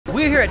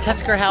We're here at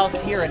Tusker House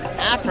here in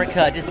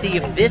Africa to see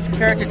if this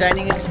character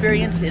dining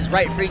experience is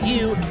right for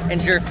you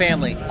and your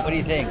family. What do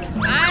you think?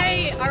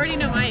 I already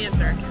know my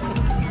answer.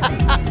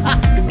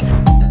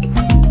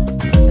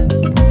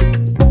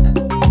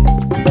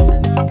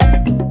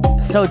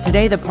 So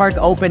today the park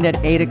opened at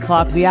 8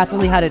 o'clock. We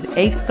actually had an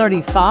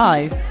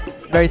 8:35,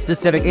 very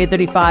specific,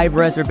 8:35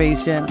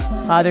 reservation.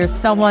 There's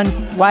someone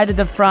right at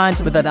the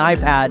front with an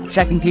iPad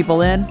checking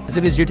people in. As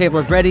soon as your table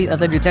is ready, they'll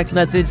send you a text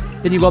message.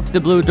 Then you go up to the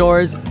blue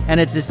doors, and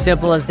it's as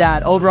simple as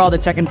that. Overall, the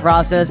check-in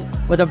process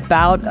was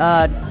about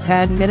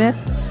 10 minutes.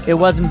 It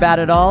wasn't bad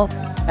at all.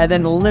 And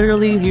then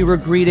literally we were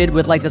greeted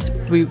with like this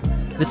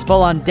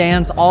full-on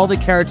dance. All the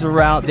characters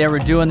were out. They were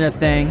doing their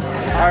thing.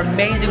 Our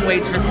amazing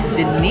waitress,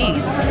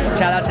 Denise,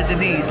 shout out to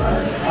Denise,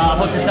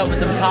 hooked us up with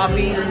some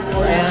coffee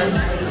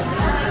and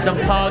some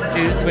pog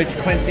juice, which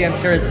Quincy,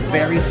 I'm sure, is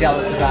very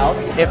jealous about.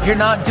 If you're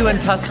not doing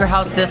Tusker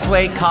House this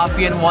way,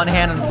 coffee in one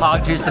hand and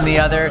pog juice in the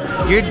other,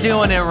 you're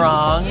doing it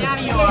wrong. Yeah,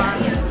 you are.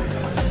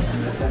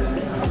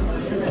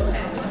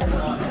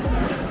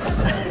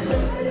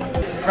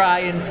 Fry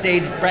and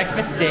stage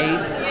breakfast date.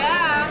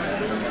 Yeah,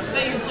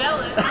 but you're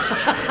jealous.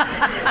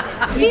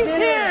 He's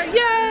here, yay!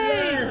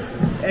 Yes!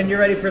 And you're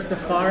ready for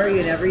safari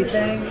and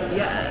everything?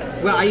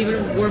 Yes. Well, I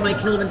even wore my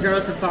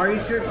Kilimanjaro safari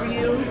shirt for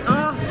you.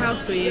 Oh, how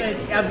sweet.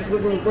 Yeah,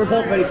 we're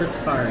both ready for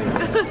safari.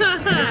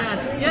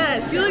 Yes.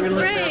 Yes, you look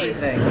great.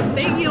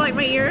 Thank you. Like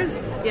my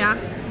ears? Yeah.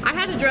 I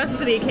had to dress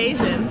for the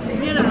occasion.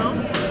 You know,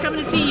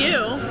 coming to see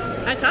you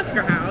at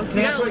Tusker House. Can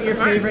I ask what your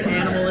favorite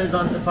animal is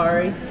on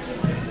safari?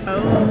 Oh.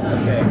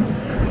 Okay.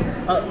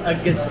 A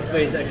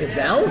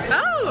gazelle?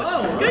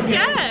 Oh, good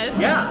guess.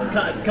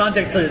 Yeah,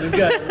 context clues. I'm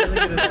good. I'm really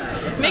good at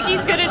that.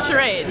 Mickey's good at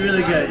charades.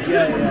 Really good.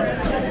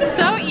 Yeah.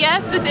 So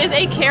yes, this is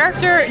a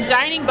character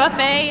dining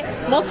buffet.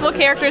 Multiple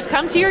characters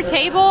come to your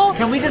table.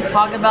 Can we just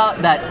talk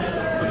about that?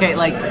 Okay,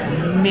 like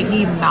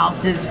Mickey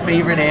Mouse's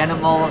favorite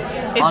animal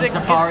on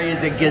safari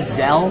is a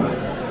gazelle.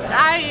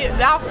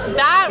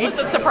 That was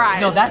a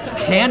surprise. No, that's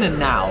canon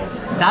now.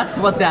 That's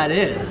what that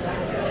is.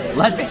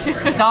 Let's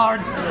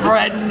start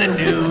spreading the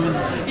news.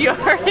 You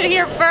heard it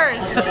here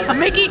first.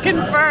 Mickey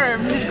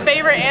confirmed his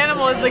favorite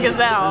animal is the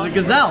gazelle. It's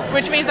a gazelle.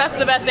 Which means that's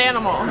the best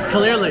animal.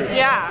 Clearly.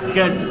 Yeah.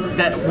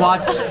 Good.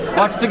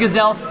 Watch the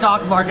gazelle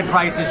stock market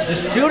prices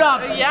just shoot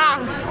up.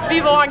 Yeah.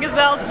 People want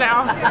gazelles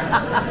now.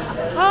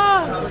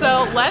 Oh,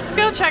 so let's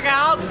go check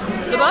out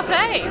the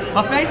buffet.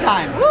 Buffet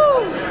time.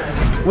 Woo!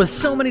 With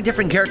so many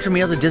different character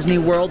meals at Disney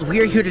World,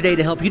 we are here today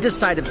to help you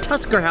decide if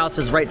Tusker House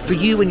is right for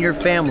you and your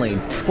family.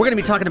 We're going to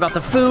be talking about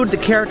the food, the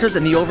characters,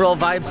 and the overall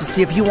vibes to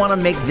see if you want to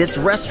make this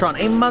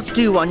restaurant a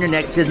must-do on your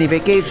next Disney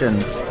vacation.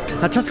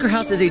 Now, Tusker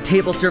House is a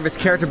table service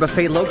character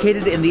buffet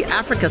located in the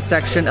Africa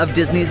section of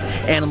Disney's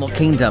Animal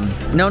Kingdom.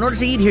 Now, in order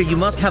to eat here, you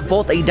must have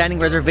both a dining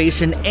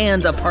reservation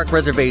and a park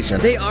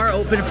reservation. They are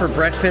open for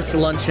breakfast,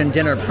 lunch, and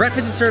dinner.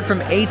 Breakfast is served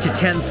from 8 to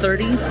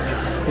 10:30.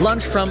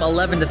 Lunch from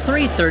 11 to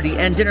 3:30,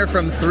 and dinner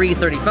from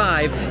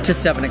 3:35 to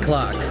 7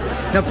 o'clock.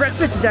 Now,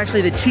 breakfast is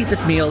actually the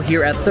cheapest meal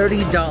here at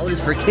 $30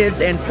 for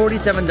kids and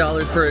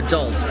 $47 per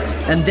adult.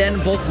 And then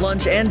both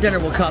lunch and dinner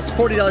will cost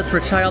 $40 per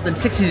child and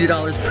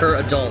 $62 per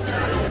adult.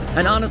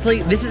 And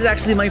honestly, this is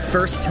actually my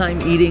first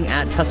time eating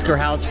at Tusker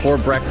House for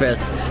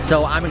breakfast,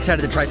 so I'm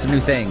excited to try some new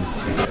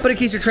things. But in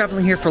case you're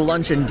traveling here for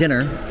lunch and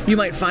dinner, you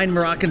might find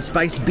Moroccan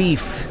spiced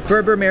beef,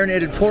 Berber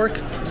marinated pork,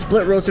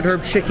 split roasted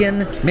herb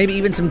chicken, maybe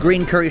even some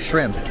green curry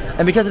shrimp.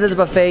 And because it is a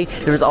buffet,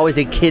 there's always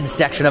a kids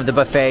section of the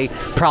buffet,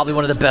 probably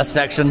one of the best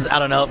sections. I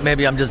don't know,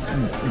 maybe I'm just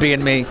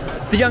being me.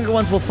 The younger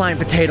ones will find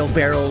potato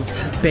barrels,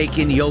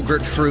 bacon,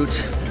 yogurt,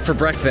 fruit for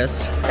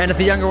breakfast. And if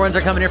the younger ones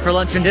are coming here for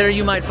lunch and dinner,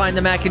 you might find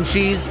the mac and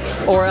cheese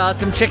or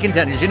some chicken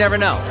tenders. You never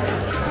know.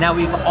 Now,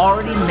 we've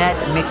already met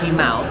Mickey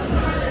Mouse,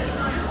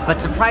 but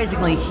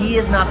surprisingly, he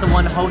is not the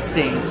one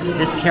hosting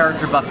this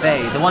character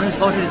buffet. The one who's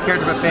hosting this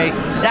character buffet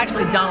is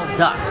actually Donald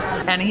Duck,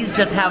 and he's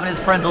just having his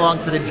friends along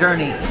for the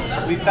journey.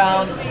 We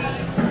found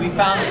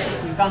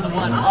the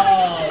one.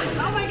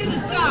 Oh my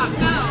goodness, stop,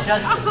 no.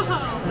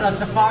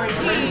 Just a safari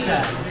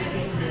princess.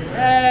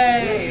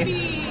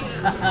 Hey!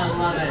 I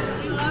love it.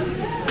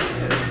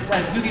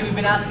 Well, Googie, we've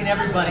been asking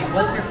everybody,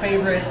 what's your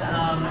favorite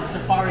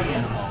safari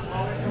animal?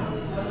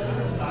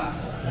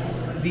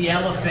 The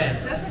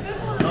elephant.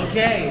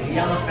 Okay, the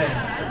elephant.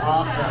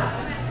 Awesome.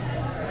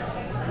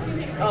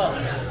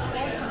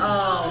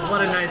 Oh,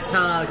 what a nice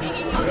hug.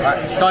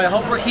 Alright, so I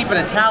hope we're keeping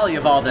a tally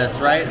of all this,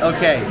 right?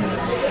 Okay.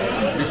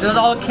 This is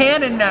all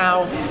canon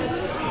now.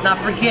 Let's not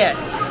forget.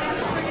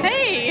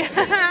 Hey,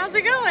 how's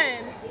it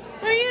going?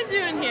 What are you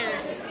doing here?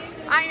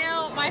 I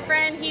know my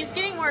friend, he's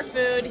getting more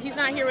food. He's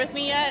not here with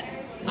me yet.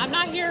 I'm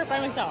not here by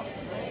myself.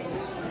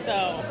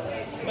 So,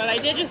 but I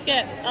did just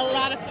get a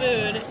lot of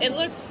food. It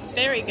looks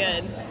very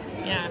good.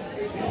 Yeah.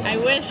 I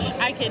wish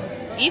I could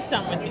eat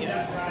some with you.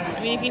 I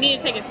mean, if you need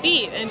to take a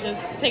seat and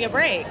just take a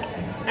break,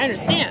 I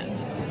understand.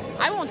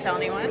 I won't tell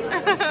anyone.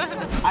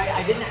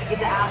 I didn't get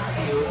to ask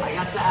you. I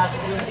got to ask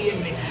Goofy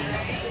and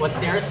Mickey what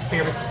their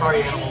favorite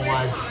safari animal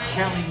was.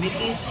 Apparently,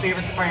 Mickey's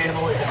favorite safari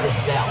animal is a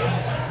gazelle.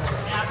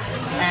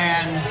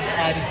 And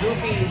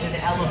Goofy is an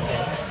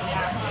elephant.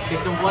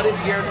 Okay, so what is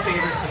your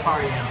favorite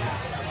safari animal?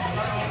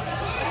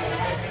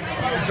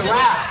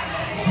 Giraffe.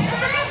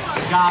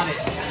 Got it.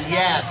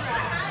 Yes.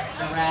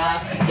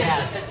 Giraffe.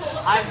 Yes.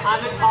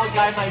 I'm a tall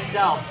guy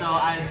myself, so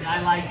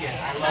I like it.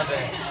 I love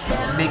it.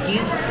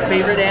 Mickey's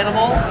favorite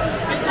animal?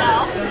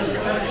 Gazelle.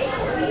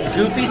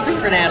 Goofy's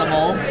favorite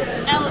animal?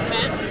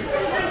 Elephant.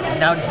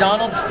 Now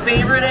Donald's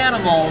favorite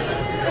animal?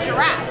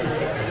 Giraffe.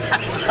 I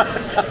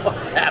don't know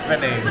what's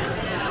happening.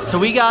 So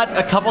we got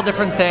a couple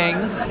different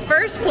things.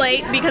 First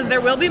plate, because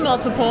there will be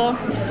multiple,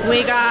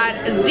 we got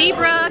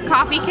zebra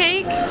coffee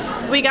cake.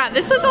 We got,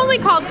 this was only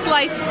called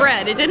sliced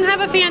bread. It didn't have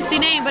a fancy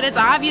name, but it's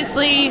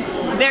obviously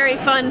very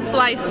fun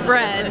sliced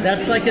bread.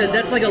 That's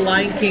like a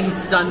Lion King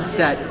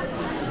sunset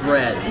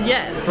bread.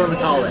 Yes. That's what we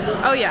call it.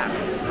 Oh yeah.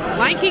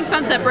 Lion King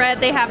sunset bread.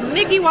 They have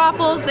Mickey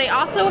waffles. They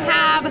also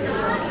have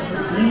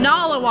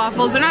Nala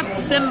waffles. They're not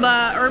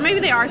Simba, or maybe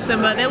they are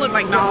Simba. They look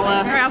like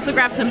Nala. I also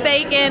grabbed some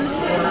bacon,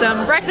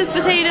 some breakfast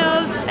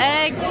potatoes,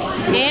 eggs,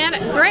 and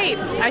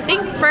grapes. I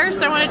think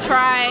first I want to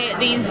try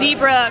the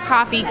zebra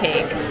coffee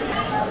cake.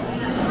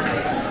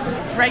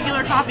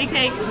 Regular coffee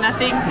cake,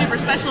 nothing super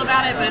special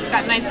about it, but it's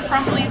got nice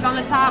crumblies on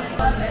the top.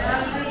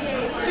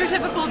 It's your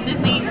typical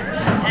Disney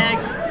egg.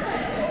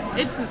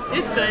 It's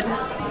good.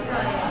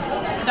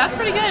 That's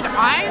pretty good.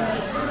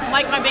 I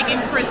like my bacon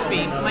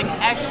crispy, like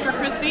extra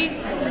crispy.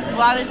 A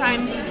lot of the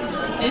times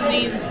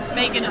Disney's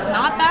bacon is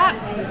not that,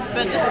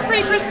 but this is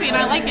pretty crispy and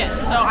I like it.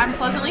 So I'm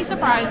pleasantly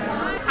surprised.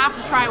 Have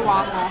to try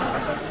waffle.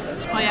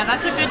 Oh yeah,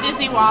 that's a good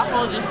Disney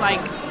waffle, just like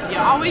you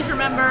always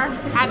remember.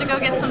 Had to go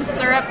get some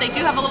syrup. They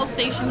do have a little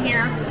station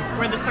here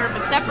where the syrup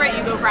is separate.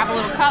 You go grab a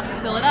little cup,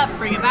 fill it up,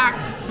 bring it back.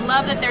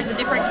 Love that there's a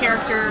different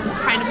character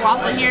kind of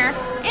waffle here,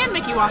 and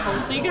Mickey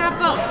waffles, so you can have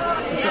both.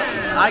 So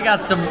I got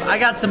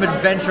some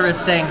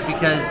adventurous things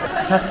because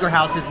Tusker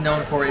House is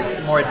known for its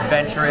more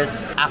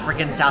adventurous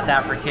African, South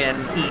African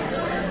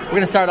eats. We're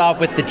gonna start off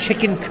with the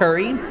chicken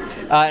curry.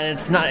 And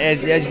it's not,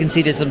 as you can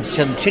see, there's some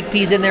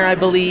chickpeas in there, I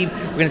believe.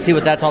 We're gonna see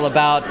what that's all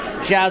about.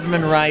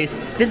 Jasmine rice.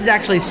 This is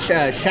actually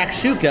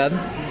shakshuka.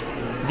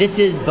 This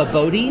is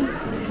babodi,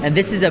 and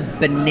this is a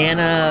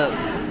banana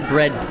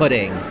bread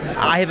pudding.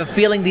 I have a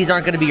feeling these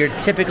aren't gonna be your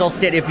typical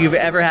state. If you've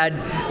ever had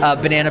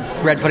banana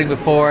bread pudding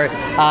before,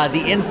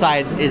 the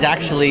inside is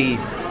actually,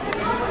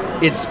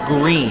 it's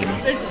green.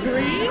 It's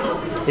green?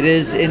 It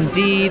is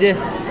indeed, it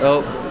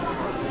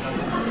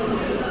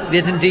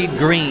is indeed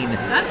green.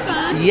 That's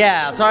fun.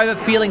 Yeah, so I have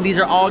a feeling these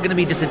are all going to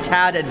be just a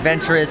tad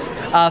adventurous.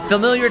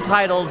 Familiar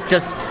titles,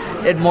 just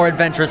in more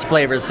adventurous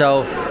flavors.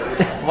 So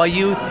while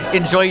you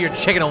enjoy your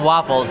chicken and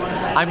waffles,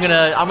 I'm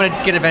gonna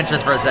get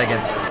adventurous for a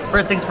second.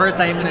 First things first,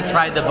 I am going to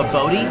try the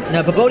babodi.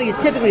 Now, babodi is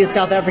typically a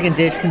South African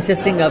dish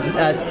consisting of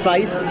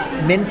spiced,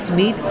 minced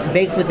meat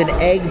baked with an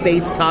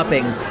egg-based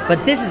topping.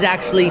 But this is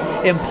actually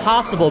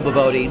impossible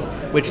babodi,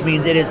 which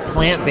means it is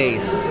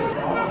plant-based.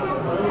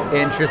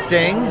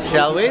 Interesting,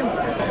 shall we?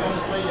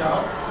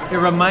 It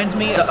reminds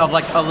me of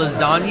like a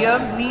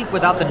lasagna meat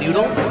without the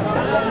noodles.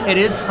 It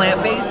is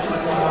plant-based.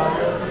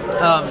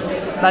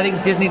 I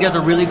think Disney does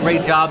a really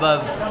great job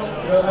of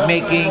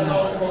making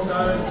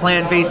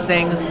plant-based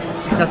things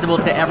accessible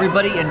to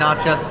everybody and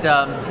not just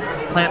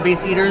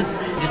plant-based eaters.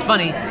 Which is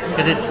funny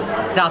because it's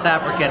South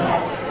African,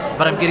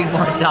 but I'm getting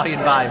more Italian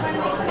vibes.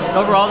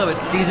 Overall though,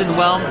 it's seasoned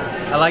well.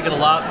 I like it a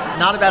lot.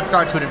 Not a bad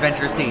start to an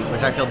adventurous eat,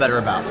 which I feel better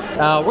about.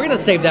 We're gonna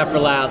save that for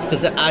last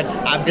because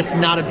I'm just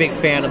not a big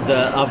fan of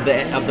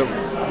the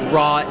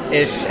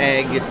raw-ish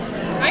egg.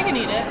 I can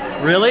eat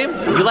it. Really?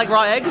 You like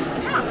raw eggs?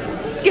 Yeah.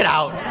 Get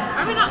out.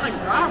 I mean, not like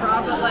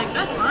raw, but like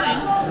that's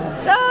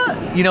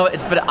fine. You know,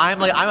 but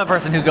I'm a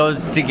person who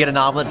goes to get an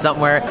omelet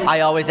somewhere.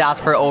 I always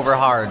ask for over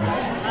hard.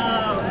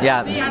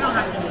 Yeah. See, I don't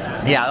have to do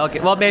that. Yeah, okay.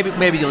 Well,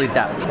 maybe you'll eat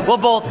that. We'll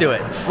both do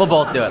it. But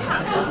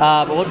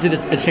we'll do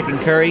the chicken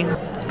curry.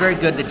 It's very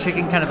good. The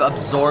chicken kind of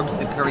absorbs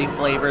the curry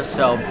flavor,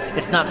 so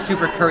it's not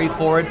super curry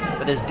forward,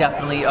 but there's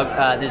definitely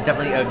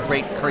a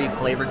great curry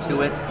flavor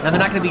to it. Now, they're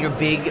not going to be your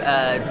big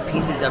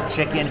pieces of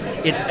chicken.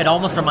 It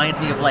almost reminds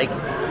me of like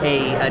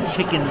a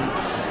chicken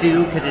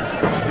stew because it's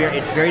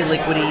very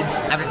liquidy.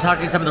 After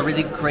talking to some of the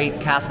really great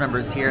cast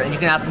members here, and you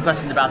can ask them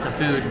questions about the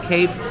food.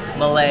 Cape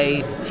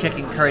Malay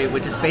chicken curry,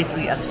 which is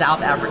basically a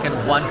South African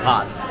one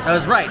pot. So I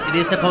was right. It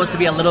is supposed to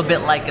be a little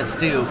bit like a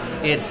stew.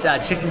 It's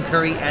chicken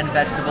curry and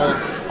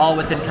vegetables, all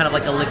within kind of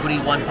like a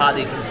liquidy one pot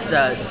that you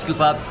can scoop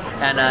up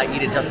and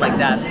eat it just like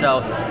that. So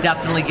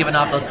definitely giving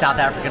off those South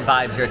African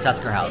vibes here at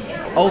Tusker House.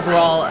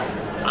 Overall,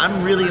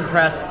 I'm really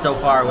impressed so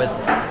far with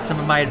some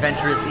of my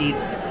adventurous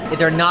eats.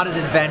 They're not as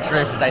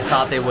adventurous as I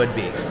thought they would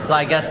be. So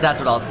I guess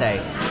that's what I'll say.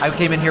 I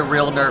came in here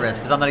real nervous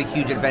because I'm not a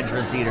huge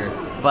adventurous eater,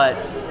 but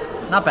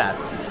not bad.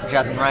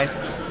 Jasmine rice.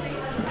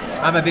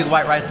 I'm a big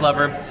white rice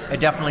lover. It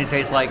definitely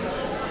tastes like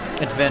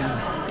it's been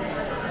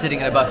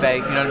sitting in a buffet,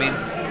 you know what I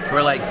mean?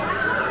 Where like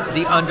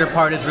the under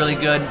part is really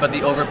good, but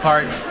the over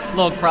part, a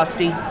little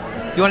crusty.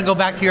 You want to go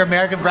back to your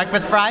American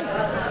breakfast fry?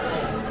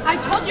 I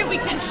told you we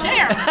can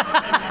share.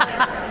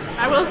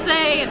 I will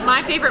say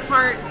my favorite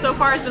part so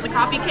far has been the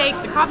coffee cake.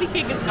 The coffee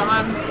cake has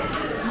gone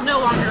no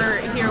longer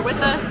here with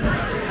us,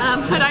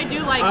 but I do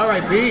like...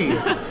 R.I.P.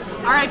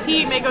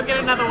 R.I.P. may go get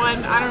another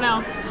one, I don't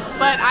know.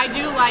 But I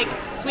do like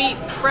sweet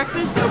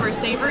breakfast over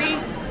savory,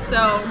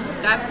 so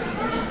that's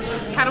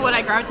kind of what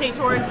I gravitate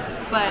towards.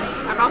 But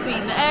I've also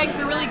eaten the eggs,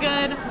 are really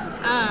good,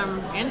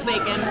 and the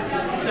bacon.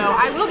 So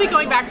I will be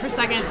going back for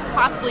seconds,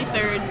 possibly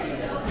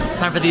thirds. It's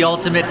time for the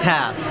ultimate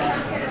task,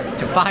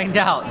 to find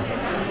out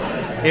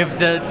if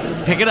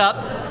pick it up,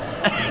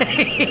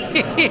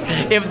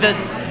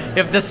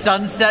 if the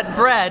sunset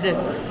bread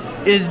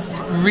is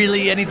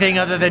really anything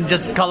other than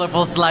just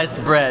colorful sliced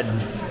bread.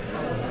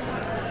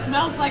 It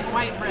smells like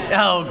white bread.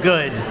 Oh,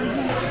 good.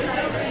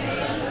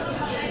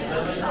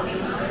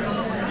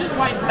 Just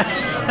white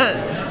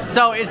bread.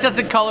 So it's just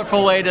a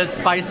colorful way to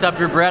spice up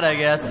your bread, I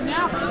guess.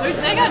 Yeah,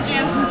 they got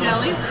jams and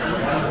jellies.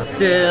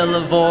 Still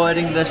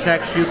avoiding the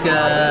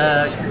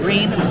shakshuka.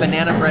 Green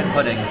banana bread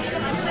pudding.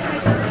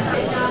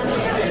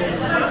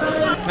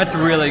 That's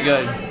really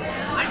good.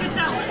 I can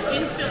tell,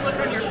 instant look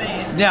on your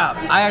face. Yeah,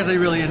 I actually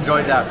really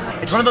enjoyed that.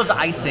 It's one of those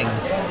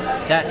icings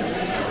that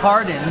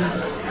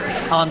hardens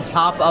on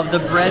top of the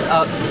bread.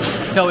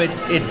 So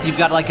it's you've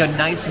got like a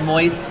nice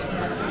moist,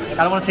 I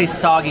don't want to say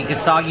soggy,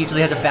 because soggy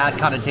usually has a bad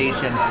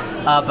connotation,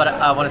 but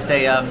I want to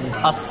say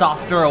a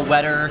softer, a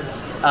wetter,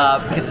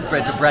 because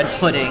it's a bread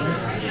pudding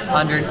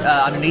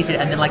underneath it,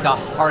 and then like a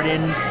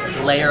hardened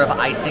layer of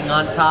icing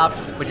on top,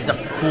 which is a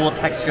cool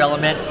texture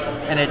element,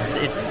 and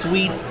it's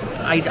sweet.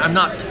 I'm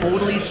not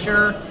totally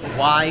sure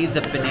why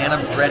the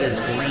banana bread is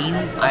green.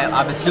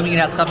 I'm assuming it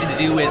has something to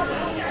do with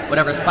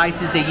whatever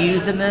spices they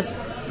use in this.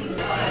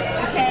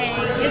 Okay,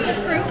 it's a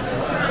fruit.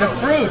 The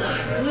fruit.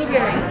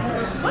 Blueberries.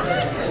 What?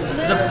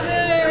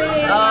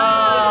 Blueberries.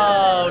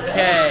 Oh,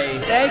 okay.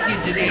 Thank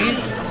you,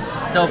 Denise.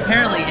 So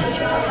apparently it's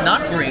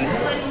not green.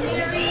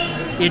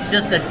 It's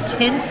just a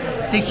tint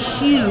to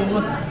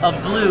hue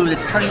of blue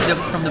that's turning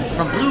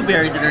from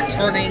blueberries that are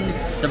turning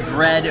the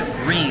bread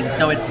green.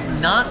 So it's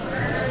not,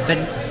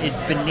 it's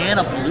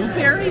banana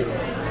blueberry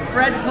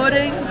bread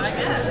pudding? I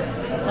guess.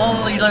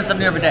 Well, you learn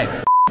something every day.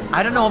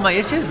 I don't know what my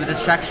issue is with this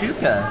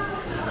shakshuka.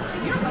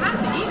 You don't have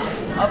to eat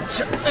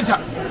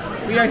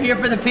it. We are here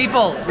for the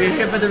people. We're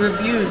here for the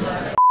reviews.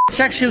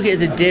 Shakshuka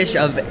is a dish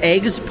of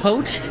eggs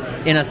poached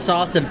in a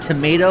sauce of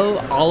tomato,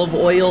 olive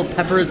oil,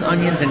 peppers,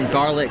 onions, and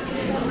garlic,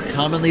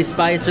 commonly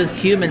spiced with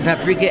cumin,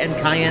 paprika, and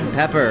cayenne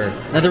pepper.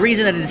 Now, the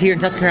reason that it is here in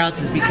Tusker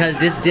House is because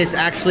this dish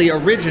actually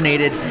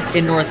originated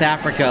in North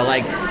Africa,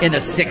 like in the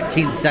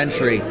 16th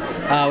century,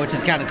 which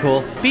is kind of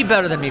cool. Be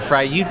better than me,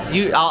 Fry.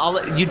 I'll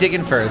let you dig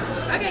in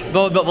first. Okay.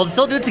 But we'll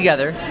still do it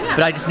together. Yeah.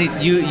 But I just need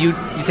you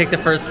take the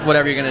first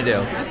whatever you're gonna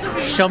do. That's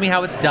okay. Show me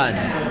how it's done.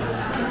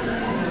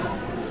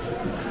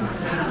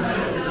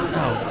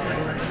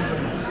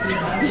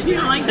 You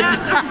don't like that?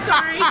 I'm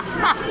sorry.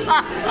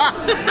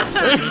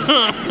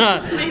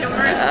 Just made it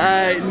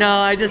worse. No,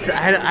 I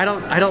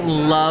don't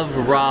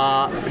love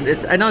raw.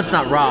 I know it's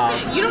not raw.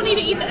 You don't need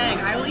to eat the egg.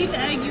 I will eat the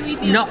egg. You eat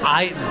the No,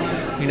 egg.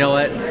 you know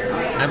what?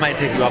 I might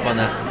take you up on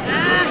that.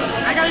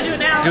 I gotta do it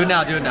now. Do it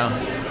now. Do it now.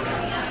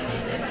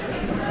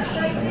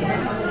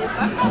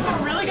 That's got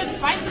some really good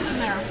spices in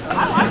there.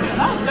 I like it.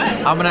 That was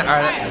good. I'm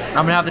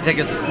gonna have to take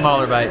a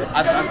smaller bite.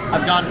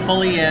 I've gone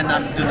fully in.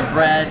 I'm doing the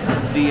bread,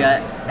 the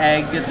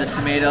egg, the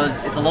tomatoes.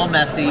 It's a little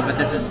messy, but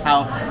this is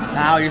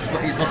how you're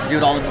supposed to do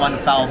it all in one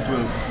foul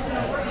swoop.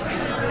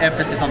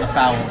 Emphasis on the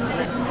foul.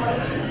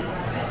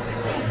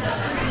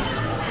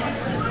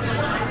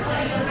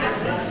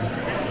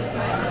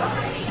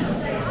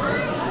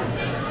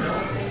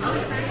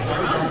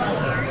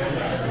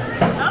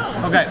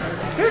 Okay,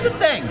 here's the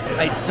thing.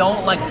 I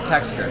don't like the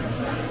texture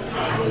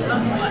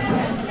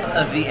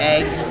of the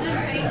egg,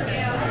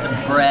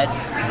 the bread,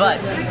 but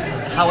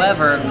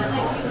however,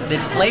 the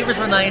flavors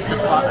were nice, the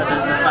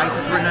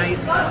spices were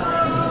nice.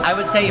 I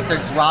would say if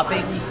they're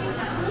dropping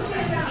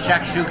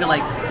shakshuka,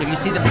 like if you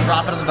see them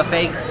drop it on the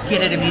buffet,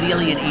 get it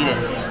immediately and eat it,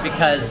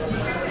 because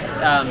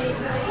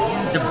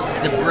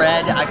the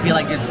bread, I feel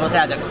like you're supposed to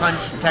have the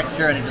crunch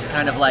texture, and it just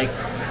kind of like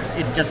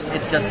it's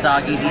just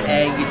soggy. The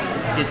egg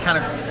is kind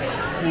of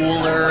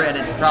cooler, and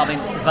it's probably,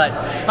 but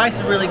spice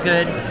is really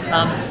good.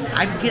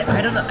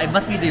 I don't know, it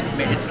must be the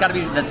tomato. It's got to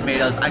be the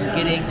tomatoes. I'm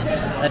getting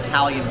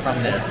Italian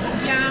from this.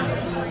 Yeah.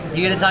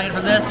 You get Italian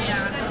from this?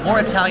 Yeah. More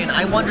Italian.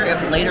 I wonder if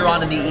later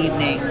on in the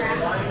evening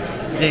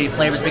the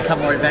flavors become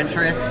more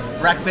adventurous.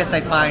 Breakfast,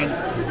 I find,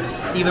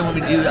 even when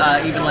we do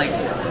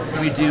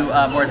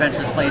more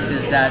adventurous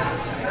places that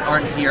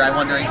aren't here, I'm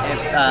wondering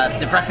if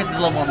the breakfast is a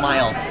little more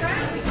mild.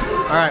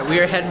 All right, we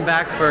are heading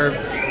back for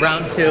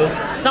round 2.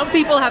 Some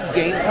people have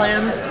game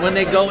plans when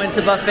they go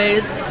into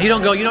buffets. You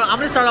don't go, I'm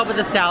gonna start off with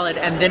a salad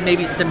and then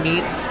maybe some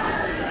meats.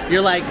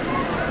 You're like,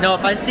 no,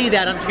 if I see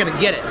that, I'm just gonna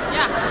get it.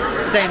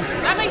 Yeah. Same.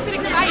 That makes it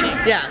exciting.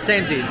 Yeah,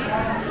 samesies.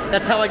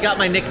 That's how I got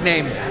my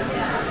nickname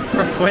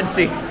from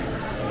Quincy.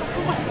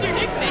 What's your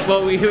nickname?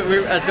 Well, we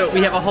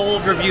have a whole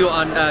review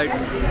on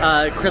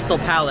Crystal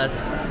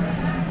Palace.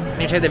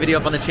 You can check the video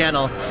up on the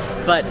channel.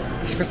 But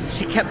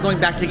she kept going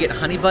back to get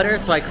honey butter,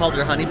 so I called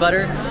her honey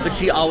butter. But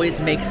she always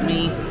makes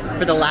me,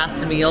 for the last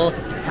meal,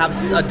 have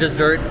a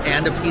dessert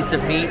and a piece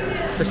of meat,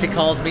 so she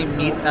calls me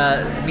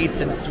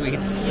meats and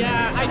sweets.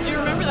 Yeah, I do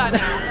remember that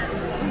now.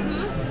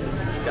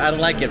 I don't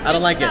like it. I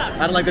don't like it.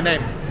 I don't like the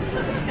name.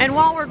 And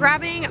while we're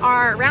grabbing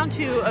our round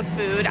 2 of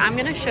food, I'm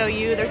gonna show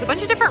you, there's a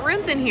bunch of different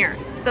rooms in here.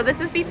 So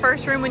this is the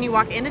first room when you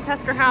walk into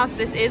Tusker House.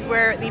 This is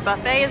where the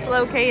buffet is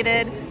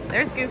located.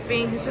 There's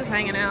Goofy, he's just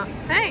hanging out.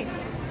 Hey,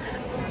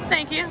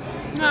 thank you.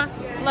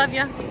 Love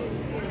ya.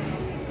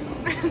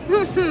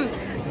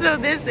 So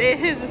this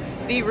is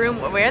the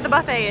room where the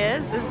buffet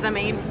is. This is the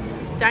main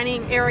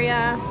dining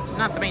area.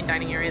 Not the main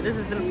dining area. This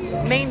is the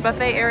main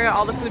buffet area.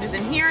 All the food is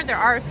in here. There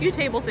are a few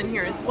tables in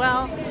here as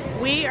well.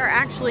 We are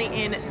actually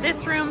in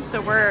this room,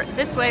 so we're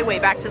this way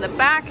back to the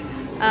back.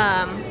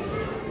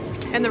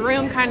 And the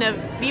room kind of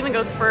even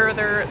goes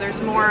further.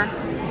 There's more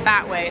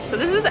that way. So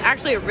this is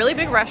actually a really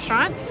big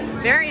restaurant.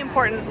 Very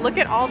important. Look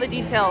at all the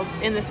details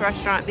in this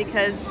restaurant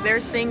because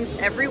there's things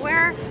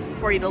everywhere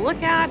for you to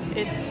look at.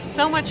 It's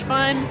so much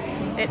fun.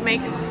 It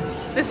makes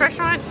this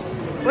restaurant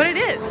what it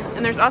is.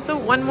 And there's also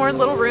one more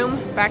little room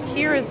back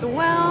here as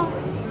well.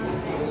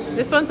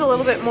 This one's a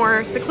little bit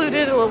more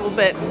secluded, a little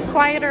bit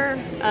quieter,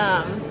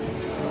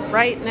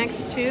 right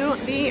next to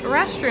the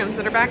restrooms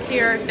that are back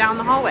here down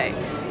the hallway.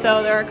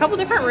 So there are a couple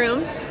different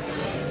rooms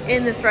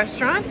in this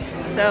restaurant.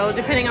 So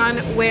depending on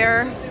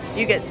where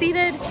you get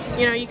seated,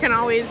 you know, you can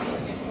always,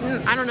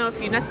 I don't know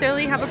if you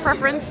necessarily have a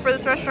preference for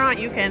this restaurant,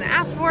 you can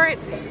ask for it.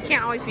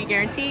 Can't always be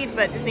guaranteed,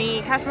 but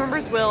Disney cast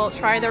members will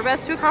try their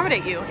best to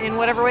accommodate you in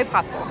whatever way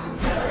possible.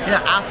 You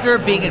know, after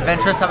being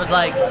adventurous, I was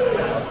like,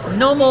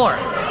 no more.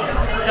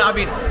 You know, I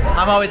mean,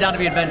 I'm always down to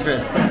be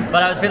adventurous,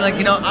 but I was feeling like,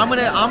 you know, I'm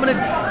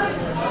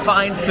gonna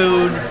find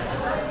food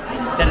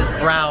that is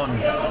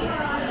brown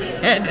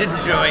and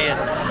enjoy it.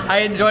 I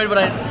enjoyed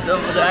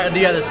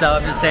the other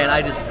stuff. I'm just saying,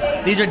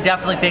 these are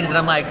definitely things that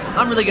I'm like,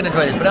 I'm really gonna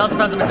enjoy this, but I also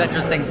found some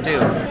adventurous things too.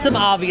 Some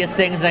obvious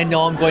things that I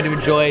know I'm going to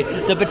enjoy.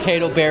 The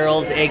potato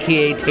barrels,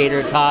 AKA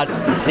tater tots.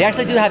 They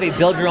actually do have a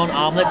build your own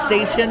omelet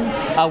station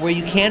where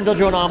you can build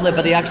your own omelet,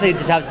 but they actually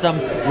just have some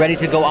ready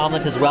to go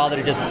omelets as well that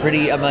are just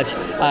pretty much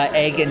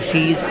egg and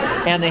cheese.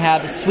 And they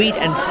have sweet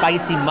and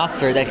spicy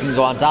mustard that can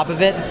go on top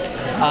of it.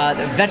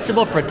 The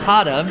vegetable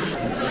frittata,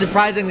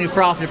 surprisingly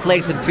frosted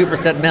flakes with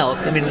 2% milk.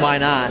 I mean, why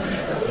not?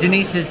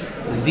 Denise is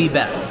the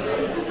best.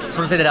 Just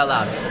want to say that out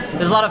loud.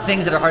 There's a lot of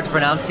things that are hard to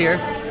pronounce here.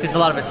 There's a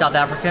lot of it South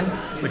African,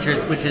 which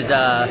is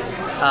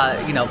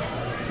you know,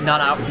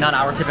 not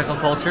our typical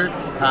culture.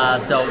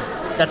 So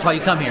that's why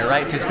you come here,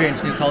 right? To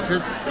experience new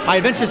cultures. My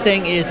adventurous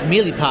thing is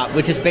mealie pop,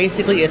 which is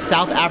basically a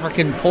South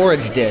African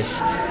porridge dish,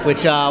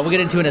 which we'll get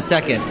into in a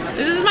second.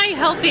 This is my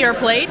healthier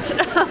plate.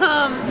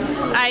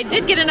 I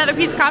did get another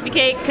piece of coffee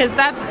cake because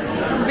that's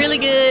really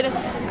good.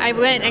 I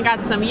went and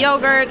got some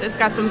yogurt. It's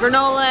got some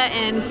granola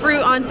and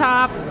fruit on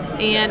top.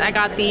 And I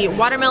got the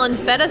watermelon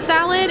feta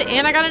salad.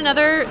 And I got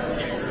another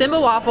Simba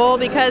waffle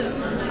because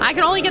I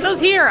can only get those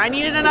here. I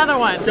needed another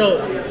one. So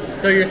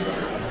you're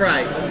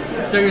right.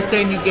 So you're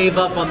saying you gave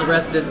up on the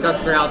rest of this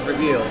Tusker House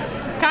review?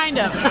 Kind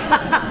of.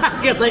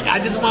 Yeah, like, I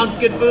just want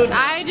good food.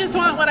 I just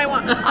want what I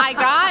want.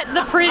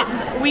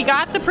 We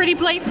got the pretty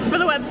plates for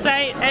the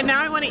website, and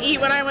now I want to eat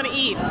what I want to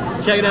eat.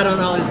 Check it out on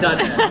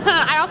AllEars.net.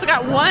 I also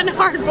got one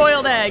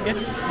hard-boiled egg.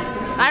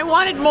 I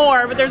wanted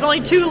more, but there's only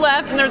 2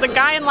 left, and there's a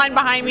guy in line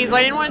behind me, so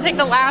I didn't want to take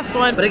the last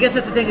one. But I guess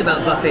that's the thing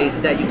about buffets,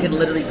 is that you can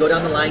literally go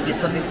down the line, get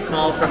something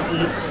small from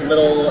each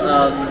little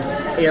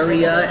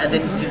area, and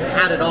then you've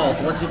had it all.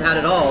 So once you've had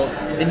it all,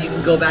 then you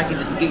can go back and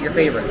just get your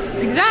favorites.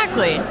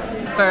 Exactly.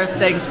 First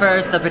things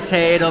first, the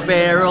potato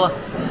barrel.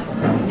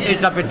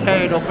 It's a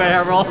potato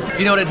barrel. If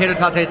you know what a tater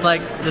tot tastes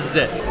like, this is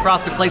it.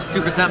 Frosted Flakes with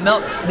 2%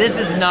 milk. This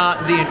is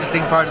not the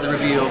interesting part of the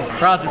review.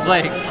 Frosted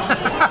Flakes.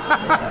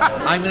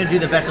 I'm gonna do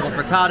the vegetable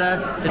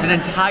frittata. There's an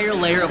entire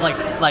layer of like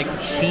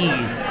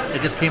cheese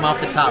that just came off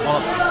the top.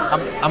 Well,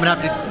 I'm gonna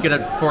have to get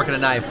a fork and a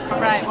knife.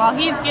 Right, while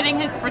he's getting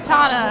his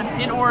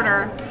frittata in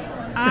order,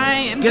 I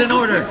am... Get an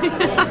order.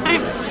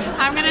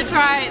 I'm gonna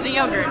try the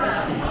yogurt.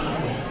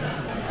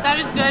 That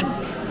is good.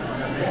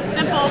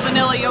 Simple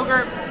vanilla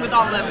yogurt with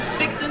all the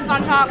fixins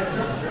on top.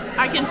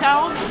 I can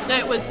tell that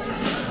it was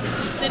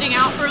sitting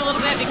out for a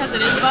little bit because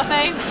it is a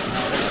buffet.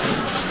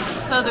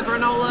 So the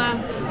granola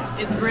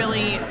is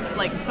really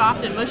like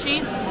soft and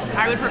mushy.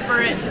 I would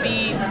prefer it to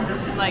be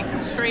like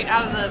straight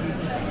out of the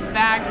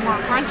bag, more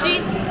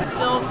crunchy.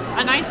 Still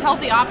a nice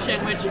healthy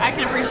option, which I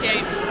can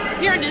appreciate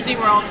here in Disney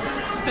World,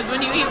 because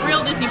when you eat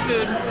real Disney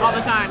food all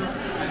the time,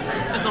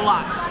 it's a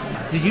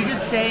lot. Did you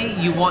just say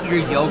you want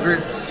your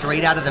yogurt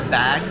straight out of the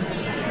bag?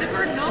 The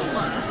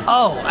granola.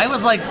 Oh, I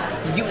was like,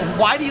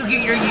 why do you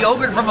get your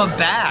yogurt from a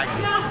bag?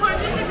 No, I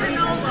mean the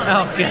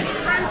granola. Okay. It's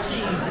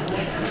crunchy.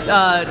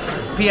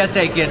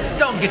 PSA kids,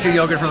 don't get your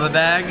yogurt from a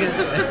bag.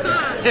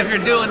 If you're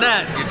doing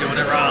that, you're doing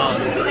it wrong.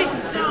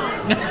 Please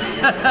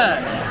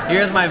don't.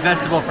 Here's my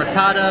vegetable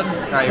frittata.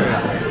 All right, here we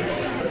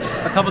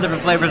go. A couple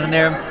different flavors in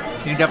there.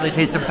 You can definitely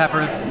taste some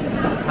peppers,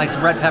 like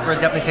some red pepper,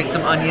 definitely taste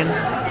some onions.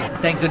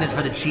 Thank goodness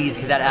for the cheese,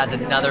 because that adds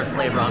another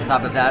flavor on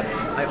top of that.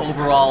 My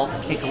overall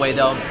takeaway,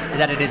 though, is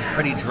that it is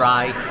pretty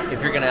dry.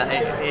 If you're gonna,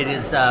 it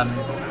is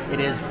It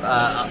is,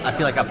 I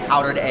feel like, a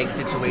powdered egg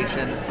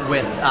situation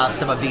with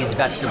some of these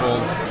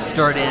vegetables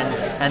stirred in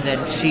and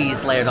then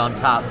cheese layered on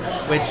top,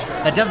 which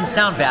that doesn't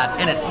sound bad,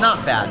 and it's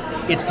not bad.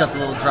 It's just a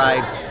little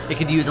dry. It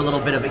could use a little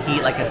bit of a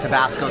heat, like a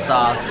Tabasco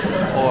sauce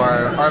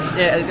or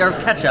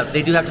ketchup.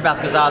 They do have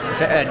Tabasco sauce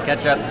and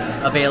ketchup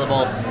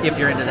available if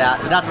you're into that.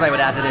 But that's what I would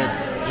add to this,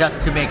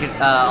 just to make it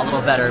a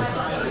little better.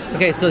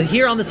 Okay, so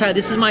here on the side,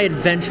 this is my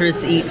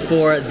adventurous eat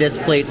for this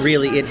plate,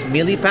 really. It's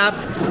mealie pap.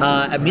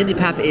 A mealie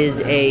pap is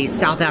a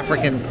South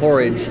African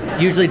porridge,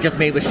 usually just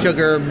made with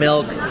sugar,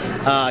 milk,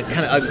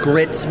 kind of a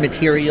grit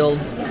material,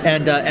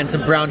 and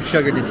some brown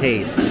sugar to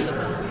taste.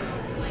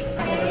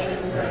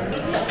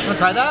 Wanna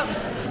try that?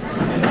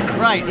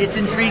 Right, it's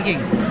intriguing.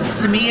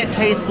 To me, it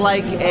tastes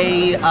like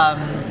a,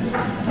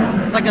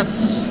 it's like a,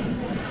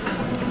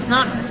 it's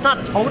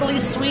not totally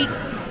sweet.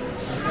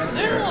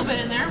 There's a little bit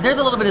in there. There's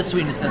a little bit of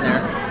sweetness in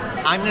there.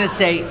 I'm gonna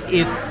say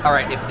if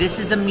this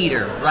is the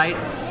meter, right,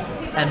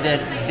 and then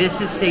this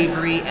is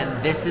savory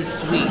and this is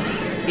sweet,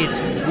 it's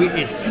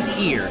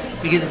here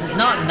because it's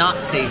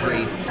not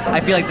savory. I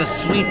feel like the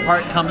sweet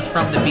part comes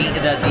from the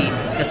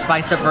the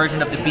spiced up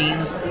version of the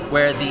beans,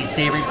 where the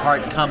savory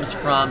part comes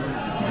from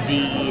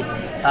the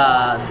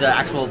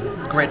actual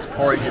grits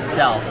porridge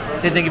itself.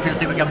 Same thing if you're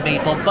just like a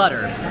maple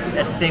butter.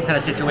 It's the same kind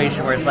of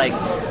situation where it's like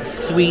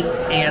sweet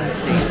and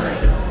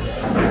savory.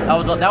 That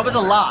was a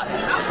lot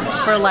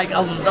for like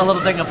a little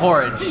thing of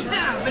porridge.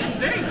 Yeah, but it's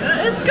very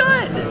good. It's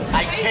good.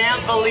 I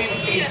can't believe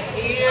she's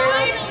here.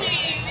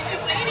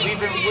 Finally! We've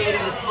been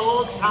waiting this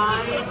whole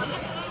time.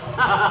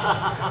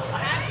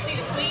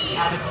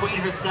 The queen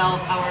herself.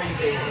 How are you,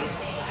 Daisy?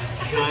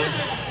 Good.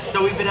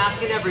 So we've been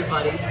asking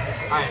everybody.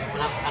 All right,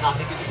 and I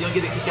think you'll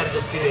get a kick out of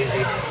this too,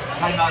 Daisy.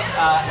 Talking about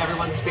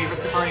everyone's favorite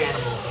safari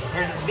animals.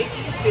 Apparently,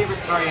 Mickey's favorite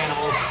safari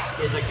animal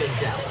is a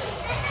gazelle.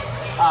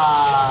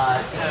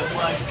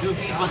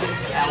 Goofy's was an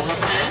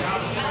elephant.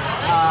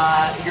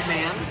 Your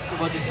man's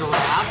was a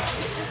giraffe.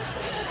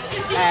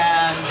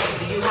 And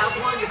do you have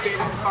one? Your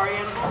favorite safari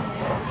animal?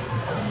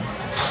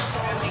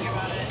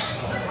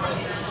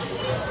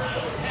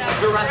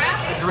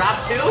 Giraffe. A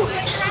giraffe too?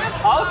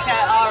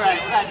 Okay, all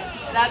right.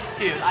 That's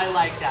cute. I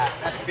like that.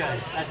 That's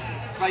good. That's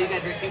why you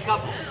guys are a cute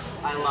couple.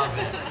 I love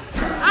it.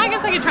 I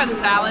guess I could try the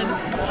salad.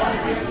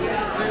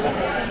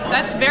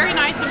 That's very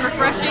nice and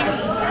refreshing.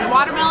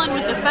 Watermelon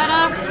with the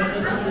feta,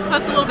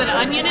 plus a little bit of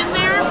onion in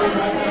there.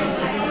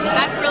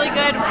 That's really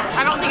good.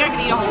 I don't think I could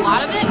eat a whole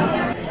lot of it.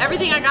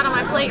 Everything I got on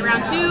my plate,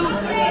 round 2,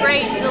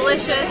 great,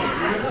 delicious.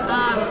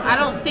 I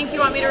don't think you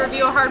want me to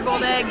review a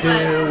hard-boiled egg, but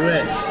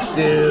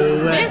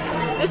Do it.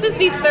 This is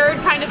the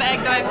 3rd kind of egg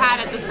that I've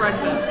had at this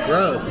breakfast.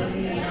 Gross.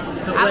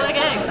 I like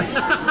eggs.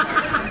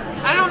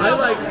 I don't know. I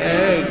like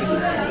eggs.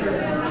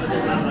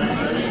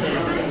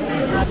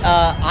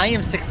 I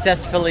am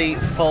successfully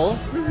full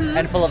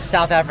and full of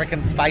South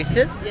African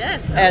spices.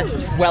 Yes.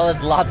 As well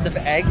as lots of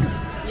eggs.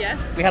 Yes.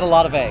 We had a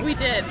lot of eggs. We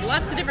did.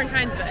 Lots of different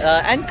kinds of eggs.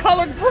 And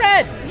colored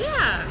bread.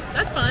 Yeah,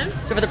 that's fun.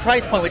 So for the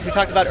price point, which we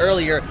talked about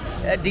earlier,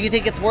 do you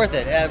think it's worth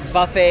it?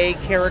 Buffet,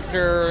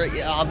 character,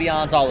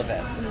 ambiance, all of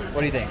it.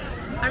 What do you think?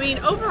 I mean,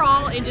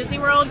 overall, in Disney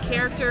World,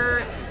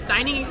 character,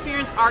 dining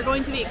experience are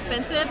going to be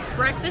expensive.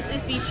 Breakfast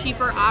is the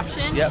cheaper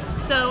option. Yep.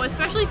 So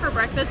especially for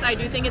breakfast, I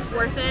do think it's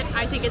worth it.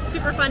 I think it's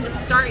super fun to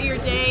start your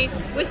day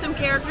with some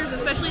characters,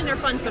 especially in their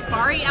fun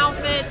safari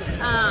outfits.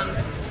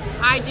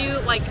 I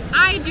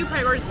do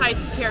prioritize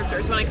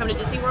characters when I come to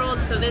Disney World,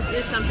 so this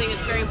is something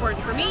that's very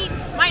important for me.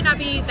 Might not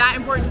be that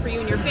important for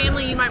you and your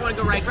family. You might want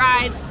to go ride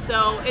rides.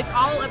 So it's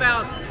all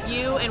about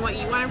you and what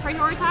you want to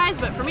prioritize,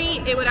 but for me,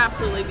 it would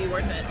absolutely be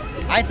worth it.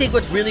 I think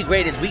what's really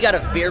great is we got a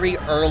very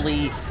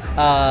early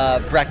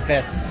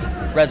breakfast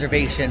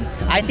reservation.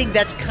 I think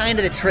that's kind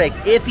of the trick.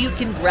 If you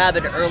can grab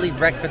an early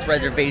breakfast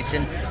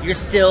reservation, you're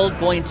still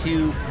going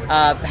to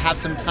have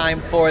some time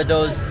for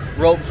those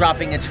rope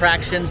dropping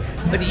attractions,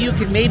 but you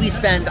can maybe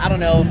spend, I don't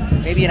know,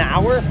 maybe an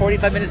hour,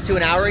 45 minutes to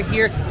an hour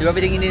here, do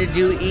everything you need to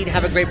do, eat,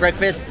 have a great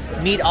breakfast,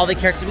 meet all the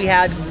characters. We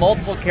had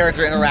multiple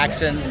character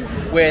interactions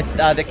with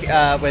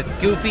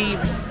Goofy,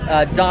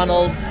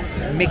 Donald,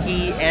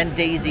 Mickey, and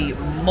Daisy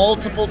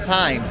multiple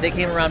times. They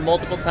came around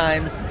multiple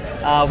times.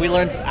 We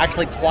learned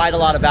actually quite a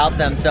lot about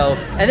them. So,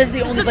 and this is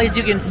the only place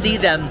you can see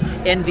them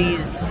in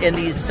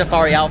these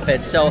safari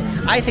outfits. So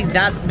I think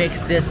that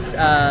makes this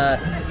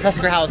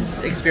Tusker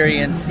House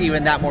experience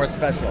even that more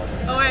special.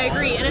 Oh, I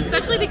agree, and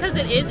especially because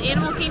it is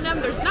Animal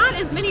Kingdom, there's not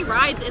as many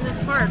rides in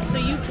this park, so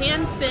you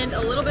can spend a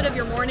little bit of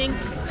your morning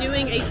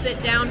doing a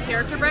sit-down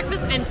character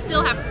breakfast and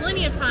still have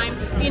plenty of time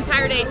the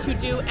entire day to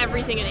do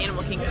everything in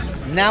Animal Kingdom.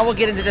 Now we'll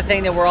get into the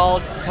thing that we're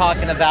all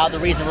talking about, the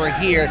reason we're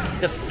here,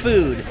 the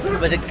food.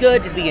 Was it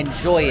good? Did we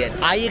enjoy it?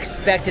 I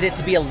expected it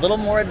to be a little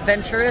more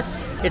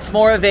adventurous. It's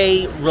more of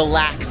a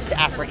relaxed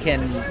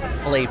African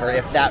flavor,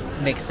 if that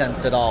makes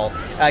sense at all.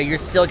 You're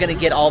still going to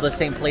get all the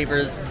same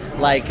flavors,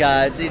 like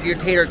your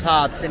tater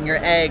tots and your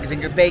eggs and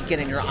your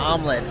bacon and your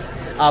omelets.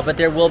 but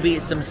there will be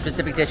some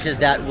specific dishes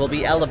that will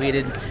be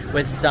elevated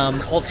with some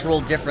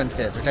cultural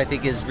differences, which I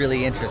think is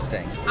really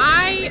interesting.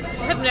 I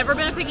have never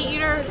been a picky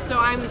eater, so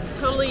I'm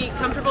totally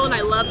comfortable and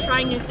I love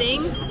trying new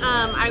things.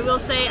 I will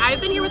say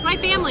I've been here with my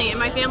family, and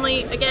my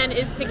family, again,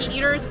 is picky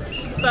eaters,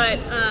 but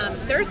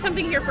there's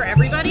something here for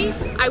everybody.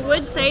 I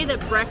would say that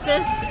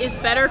breakfast is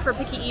better for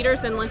picky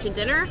eaters than lunch and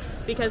dinner,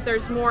 because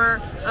there's more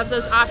of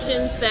those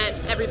options that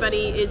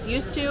everybody is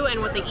used to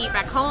and what they eat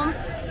back home.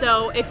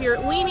 So if you're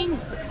leaning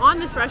on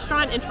this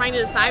restaurant and trying to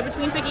decide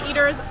between picky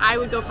eaters, I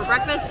would go for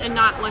breakfast and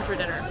not lunch or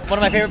dinner. One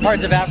of my favorite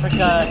parts of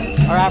Africa,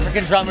 our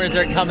African drummers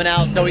are coming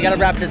out, so we gotta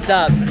wrap this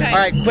up. Okay. All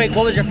right, quick,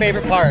 what was your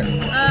favorite part?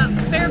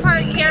 Favorite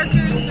part,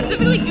 characters,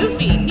 specifically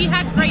Goofy. He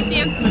had great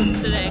dance moves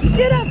today. He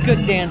did have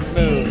good dance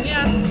moves.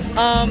 Yeah.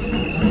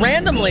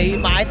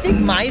 Randomly, I think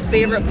my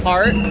favorite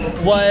part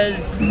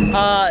was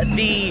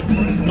the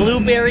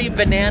blueberry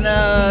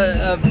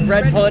banana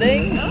bread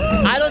pudding.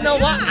 Oh, I don't know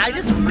why, I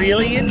just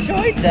really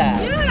enjoyed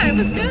that. Yeah, it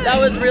was good. That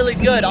was really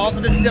good. Also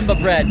the Simba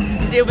bread.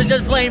 It was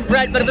just plain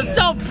bread, but it was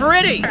so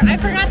pretty. I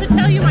forgot to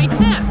tell you my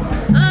tip.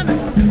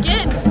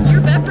 Get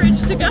your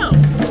beverage to go.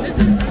 This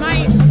is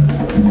my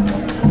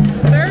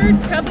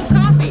third cup of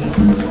coffee,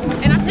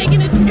 and I'm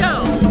taking it to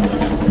go.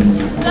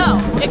 So,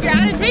 if you're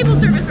at a table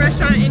service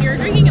restaurant and you're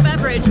drinking a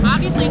beverage,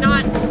 obviously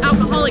not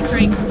alcoholic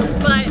drinks,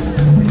 but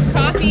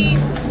coffee,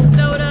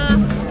 soda.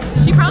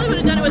 She probably would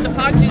have done it with the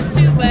pog juice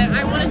too, but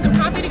I wanted some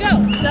coffee to go.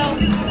 So,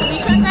 be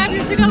sure and grab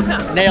your to-go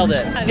cup. Nailed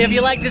it. If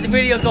you like this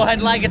video, go ahead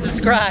and like and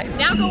subscribe.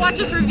 Now go watch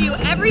us review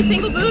every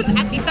single booth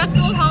at the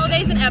Festival of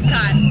Holidays in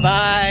Epcot.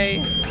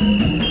 Bye.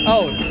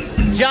 Oh,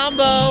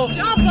 Jumbo.